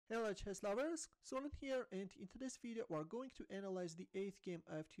Hello chess lovers, Soren here, and in today's video we are going to analyze the 8th game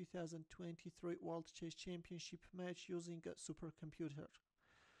of 2023 World Chess Championship match using a supercomputer.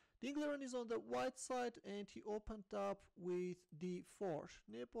 Ding Liren is on the white side and he opened up with d4.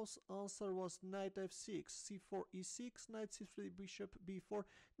 Nepo's answer was knight f6, c4 e6, knight c3, bishop b4.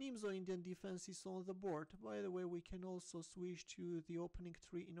 Nimzo-Indian defense is on the board. By the way, we can also switch to the opening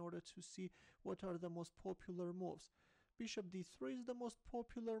tree in order to see what are the most popular moves. Bishop d3 is the most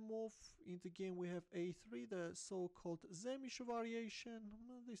popular move. In the game we have a3, the so-called Saemisch variation.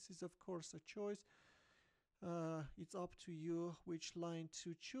 This is of course a choice. It's up to you which line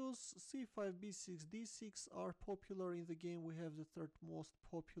to choose. c5, b6, d6 are popular in the game. We have the third most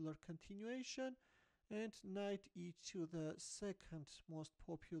popular continuation. And knight e2, the second most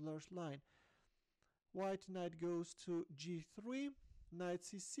popular line. White knight goes to g3, knight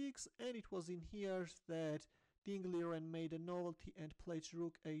c6, and it was in here that Ding Liren made a novelty and played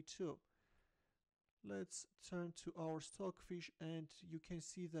rook a2. Let's turn to our stockfish and you can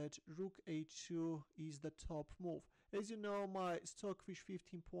see that rook a2 is the top move. As you know, my stockfish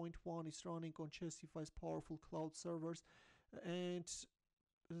 15.1 is running on Qce5's powerful cloud servers and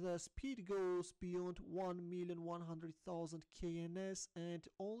the speed goes beyond 1,100,000 KNS, and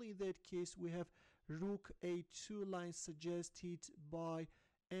only in that case we have rook a2 line suggested by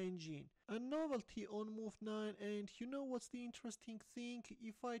engine. A novelty on move 9, and you know what's the interesting thing?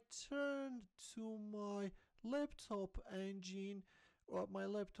 If I turn to my laptop engine, my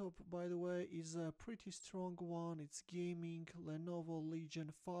laptop by the way is a pretty strong one, it's gaming Lenovo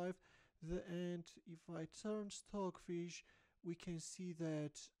Legion 5, and if I turn stockfish we can see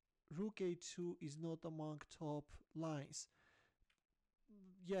that rook a2 is not among top lines.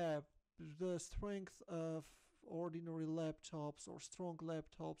 Yeah, the strength of ordinary laptops or strong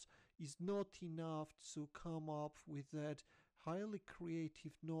laptops is not enough to come up with that highly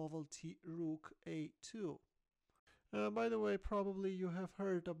creative novelty rook a2. By the way, probably you have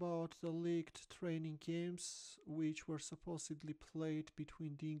heard about the leaked training games which were supposedly played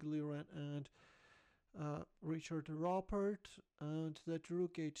between Ding Liren and Richard Rupert, and that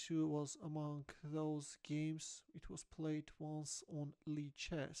rook a2 was among those games. It was played once on Lee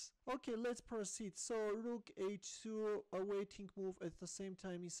Chess. Okay, let's proceed. So rook a2, a waiting move. At the same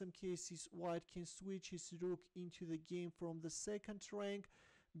time, in some cases white can switch his rook into the game from the second rank.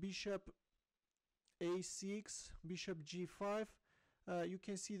 Bishop a6, bishop g5. You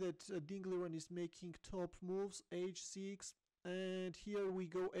can see that Ding Liren is making top moves, h6, and here we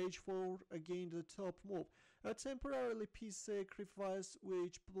go h4, again the top move. A temporarily piece sacrifice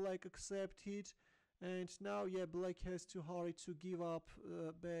which black accepted, and now yeah, black has to hurry to give up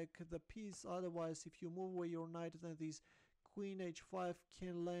back the piece, otherwise if you move away your knight then this queen h5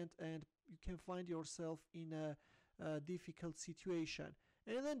 can land and you can find yourself in a difficult situation.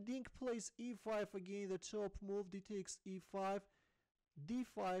 And then Ding plays e5, again the top move, d takes e5,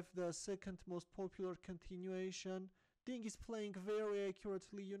 d5 the second most popular continuation. Ding is playing very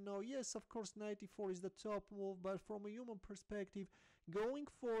accurately, you know. Yes, of course, knight e4 is the top move, but from a human perspective, going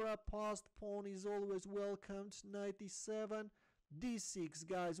for a passed pawn is always welcomed. Knight e7, d6,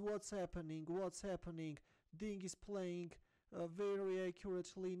 guys, what's happening? What's happening? Ding is playing very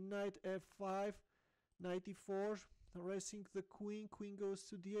accurately. Knight f5, knight e4, harassing the queen. Queen goes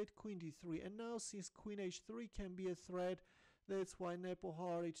to d8, queen d3, and now since queen h3 can be a threat, that's why Nepo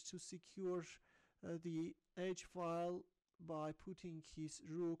hurried to secure the h-file by putting his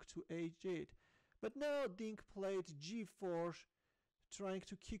rook to h8. But now Ding played g4, trying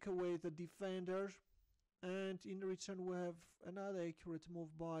to kick away the defender, and in return we have another accurate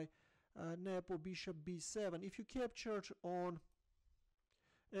move by Nepo, bishop b7. If you capture on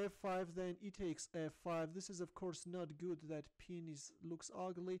f5 then e takes f5. This is of course not good, that pin looks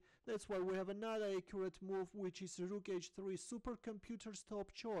ugly. That's why we have another accurate move which is rook h3, supercomputer's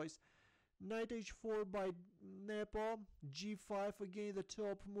top choice. Knight h4 by Nepo, g5, again the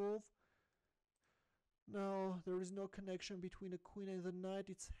top move. Now there is no connection between the queen and the knight,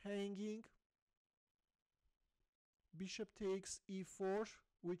 it's hanging. Bishop takes e4,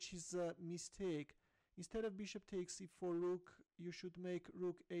 which is a mistake. Instead of bishop takes e4 rook, you should make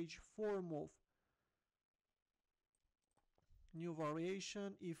rook h4 move. New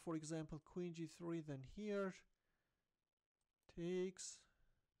variation, if for example queen g3, then here takes,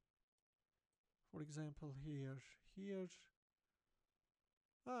 for example here.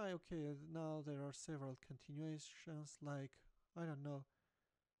 Okay, now there are several continuations, like, I don't know,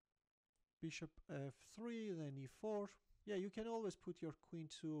 bishop f3, then e4. Yeah, you can always put your queen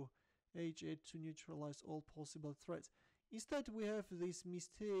to h8 to neutralize all possible threats. Instead we have this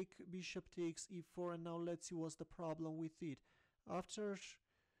mistake, bishop takes e4, and now let's see what's the problem with it. After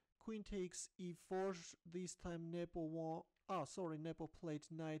queen takes e4. This time Nepo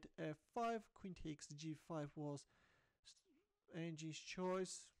played knight f5. Queen takes g5 was Ng's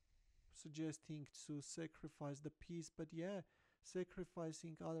choice, suggesting to sacrifice the piece, but yeah,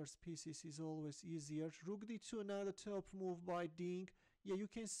 sacrificing others' pieces is always easier. Rook d2, another top move by Ding. Yeah, you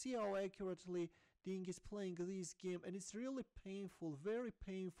can see how accurately Ding is playing this game, and it's really painful, very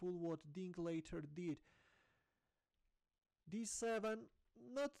painful what Ding later did. d7,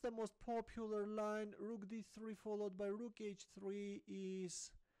 not the most popular line. Rook d3 followed by rook h3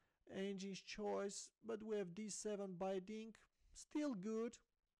 is Ng's choice, but we have d7 by Ding, still good.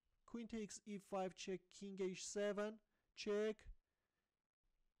 Queen takes e5 check, king h7 check.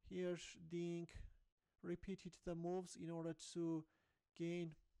 Here Ding repeated the moves in order to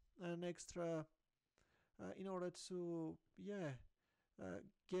gain an extra, in order to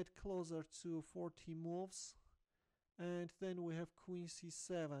get closer to 40 moves. And then we have queen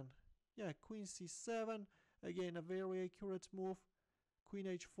c7. Yeah, queen c7, again a very accurate move. Queen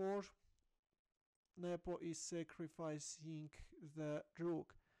h4. Nepo is sacrificing the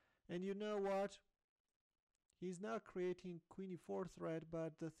rook. And you know what? He's now creating queen e4 threat,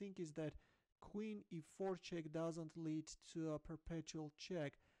 but the thing is that queen e4 check doesn't lead to a perpetual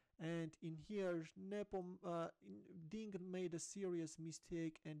check. And in here, Ding made a serious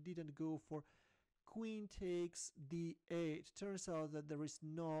mistake and didn't go for queen takes d8. Turns out that there is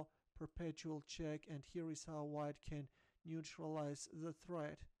no perpetual check, and here is how white can neutralize the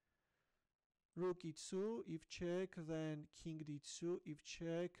threat. Rook e2, if check, then king d2, if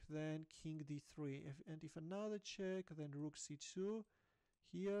check, then king d3, and if another check, then rook c2,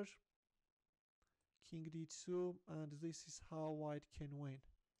 here, king d2, and this is how white can win.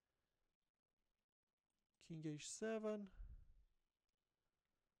 King h7,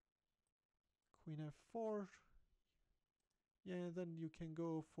 queen f4, yeah, and then you can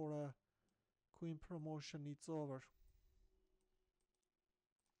go for a queen promotion, it's over.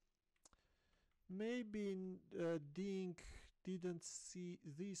 Maybe Ding didn't see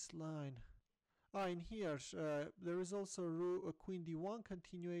this line. In here, there is also a queen d1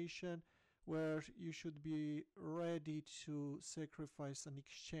 continuation where you should be ready to sacrifice an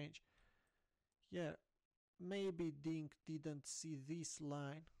exchange. Yeah, maybe Ding didn't see this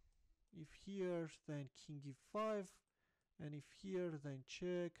line. If here, then king e5, and if here, then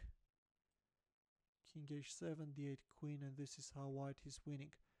check, king h7, d8 queen, and this is how white is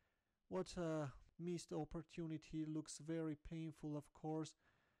winning. What a missed opportunity, looks very painful, of course.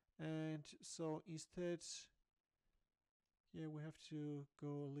 And so instead, yeah, we have to go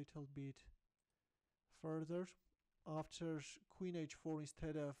a little bit further. After queen h4,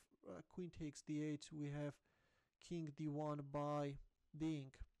 instead of queen takes d8, we have king d1 by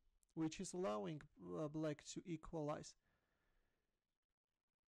Ding, which is allowing black to equalize.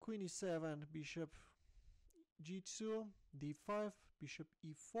 Queen e7, bishop g2, d5, bishop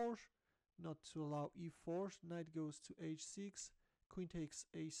e4, not to allow e4, knight goes to h6, queen takes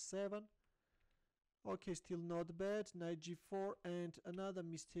h7. Okay, still not bad. Knight g4, and another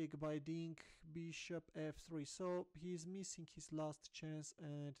mistake by Ding, bishop f3. So he is missing his last chance,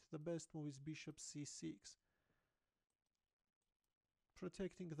 and the best move is bishop c6,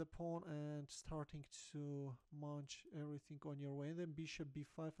 protecting the pawn and starting to munch everything on your way. And then bishop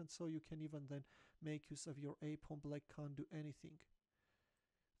b5, and so you can even then make use of your a pawn. Black can't do anything.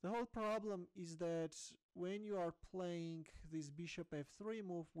 The whole problem is that when you are playing this bishop f3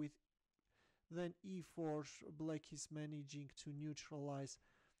 move with then e4, black is managing to neutralize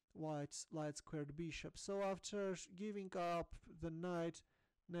white's light squared bishop. So after giving up the knight,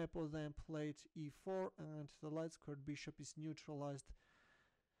 Nepo then played e4, and the light squared bishop is neutralized.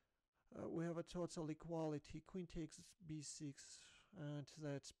 We have a total equality. Queen takes b6, and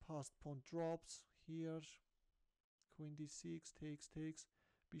that passed pawn drops here. Queen d6, takes.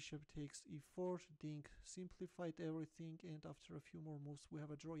 Bishop takes e4, Ding simplified everything, and after a few more moves we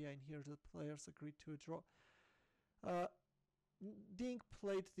have a draw. Yeah, and here the players agreed to a draw. Ding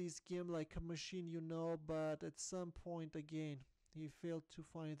played this game like a machine, you know, but at some point again he failed to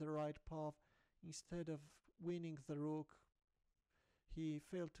find the right path. Instead of winning the rook, he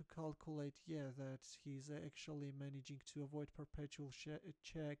failed to calculate, that he's actually managing to avoid perpetual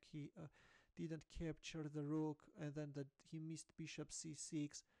check. He didn't capture the rook, and then he missed bishop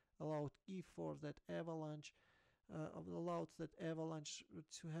c6, allowed e4, that avalanche,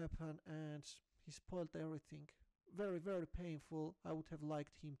 to happen, and he spoiled everything. Very, very painful. I would have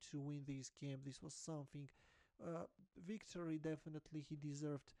liked him to win this game. This was something. Victory definitely he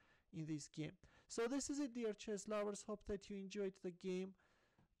deserved in this game. So this is it, dear chess lovers. Hope that you enjoyed the game.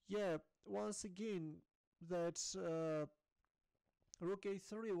 Yeah, once again, that Rook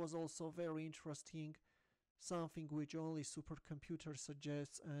a3 was also very interesting, something which only supercomputer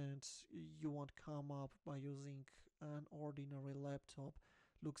suggests and you won't come up by using an ordinary laptop.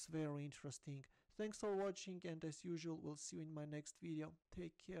 Looks very interesting. Thanks for watching, and as usual we'll see you in my next video.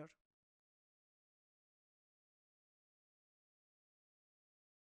 Take care.